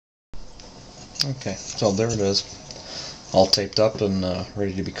Okay, so there it is, all taped up and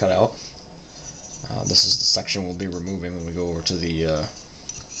ready to be cut out. This is the section we'll be removing when we go over to the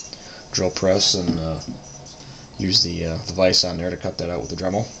drill press and use the vise on there to cut that out with the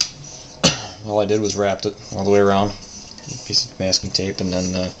Dremel. All I did was wrapped it all the way around, a piece of masking tape, and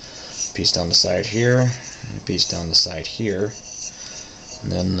then a piece down the side here, and a piece down the side here,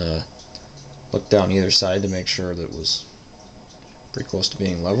 and then look down either side to make sure that it was pretty close to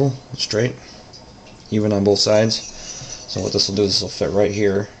being level, straight, even on both sides. So what this will do is this will fit right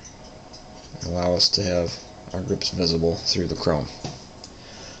here and allow us to have our grips visible through the chrome.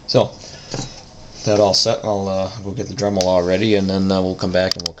 So that all set, I'll go get the Dremel all ready, and then we'll come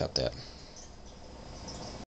back and we'll cut that.